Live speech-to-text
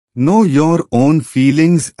Know your own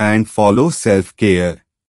feelings and follow self-care.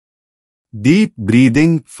 Deep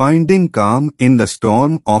breathing, finding calm in the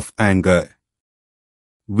storm of anger.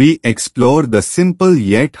 We explore the simple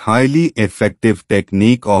yet highly effective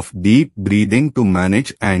technique of deep breathing to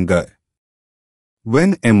manage anger.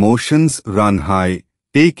 When emotions run high,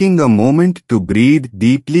 taking a moment to breathe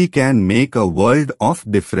deeply can make a world of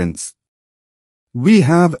difference. We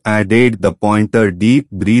have added the pointer deep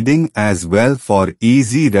breathing as well for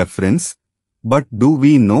easy reference, but do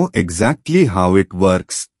we know exactly how it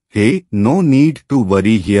works? Hey, no need to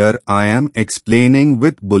worry, here I am explaining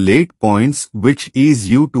with bullet points which ease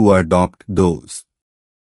you to adopt those.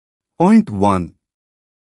 Point 1.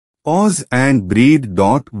 Pause and breathe.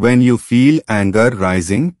 When you feel anger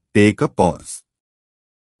rising, take a pause.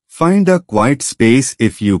 Find a quiet space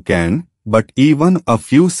if you can, but even a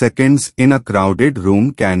few seconds in a crowded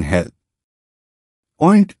room can help.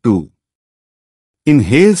 Point 2.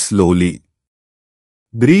 Inhale slowly.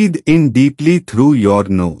 Breathe in deeply through your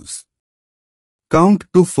nose. Count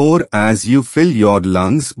to 4 as you fill your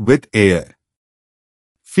lungs with air.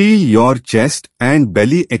 Feel your chest and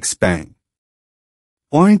belly expand.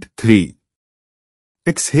 Point 3.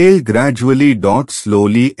 Exhale gradually.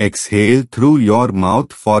 Slowly exhale through your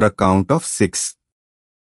mouth for a count of 6.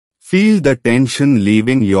 Feel the tension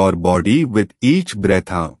leaving your body with each breath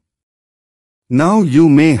out. Now you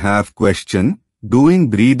may have question, doing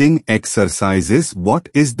breathing exercises, what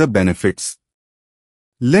is the benefits?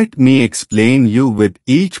 Let me explain you with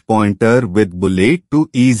each pointer with bullet to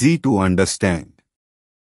easy to understand.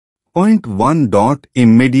 Point 1.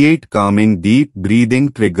 Immediate calming. Deep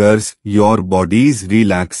breathing triggers your body's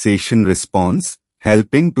relaxation response,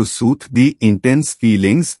 helping to soothe the intense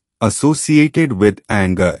feelings associated with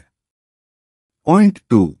anger. Point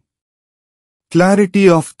 2. Clarity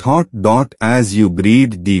of thought. As you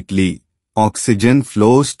breathe deeply, oxygen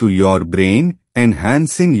flows to your brain,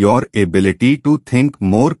 enhancing your ability to think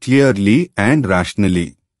more clearly and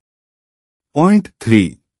rationally. Point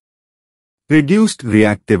 3. Reduced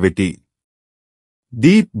reactivity.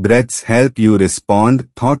 Deep breaths help you respond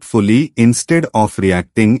thoughtfully instead of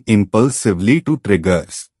reacting impulsively to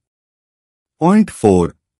triggers. Point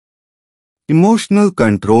 4. Emotional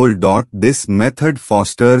control. This method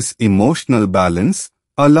fosters emotional balance,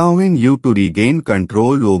 allowing you to regain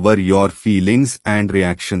control over your feelings and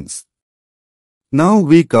reactions. Now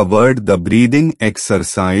we covered the breathing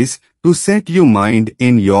exercise. To set your mind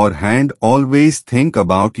in your hand, always think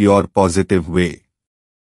about your positive way.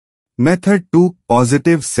 Method 2.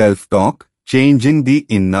 Positive self-talk, changing the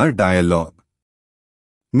inner dialogue.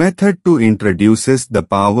 Method 2 introduces the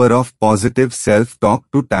power of positive self-talk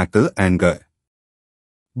to tackle anger.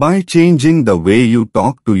 By changing the way you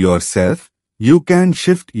talk to yourself, you can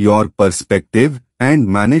shift your perspective and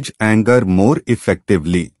manage anger more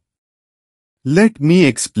effectively. Let me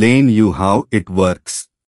explain you how it works.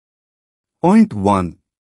 Point 1.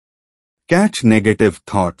 Catch negative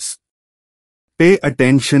thoughts. Pay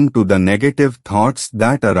attention to the negative thoughts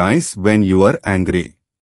that arise when you are angry.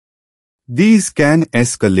 These can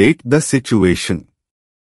escalate the situation.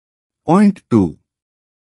 Point 2.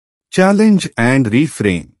 Challenge and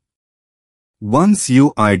reframe. Once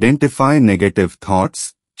you identify negative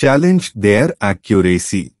thoughts, challenge their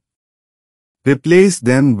accuracy. Replace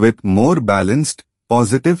them with more balanced,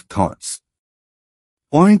 positive thoughts.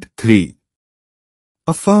 Point 3.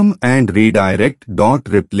 Affirm and redirect.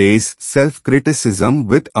 Replace self-criticism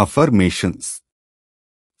with affirmations.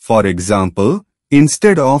 For example,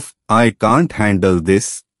 instead of "I can't handle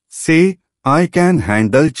this," say "I can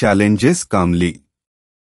handle challenges calmly."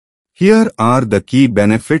 Here are the key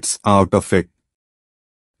benefits out of it.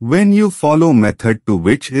 When you follow method 2,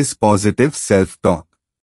 which is positive self-talk.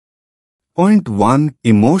 Point 1.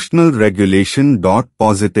 Emotional regulation.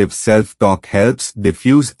 Positive self-talk helps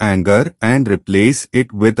diffuse anger and replace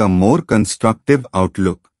it with a more constructive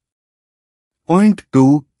outlook. Point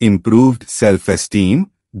 2. Improved self-esteem.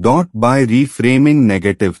 By reframing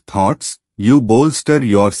negative thoughts, you bolster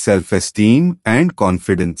your self-esteem and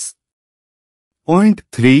confidence. Point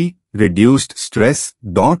 3. Reduced stress.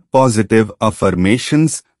 Positive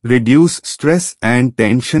affirmations reduce stress and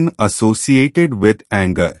tension associated with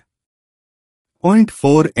anger. Point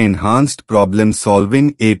 4. Enhanced problem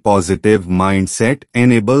solving. A positive mindset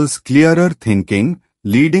enables clearer thinking,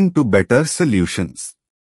 leading to better solutions.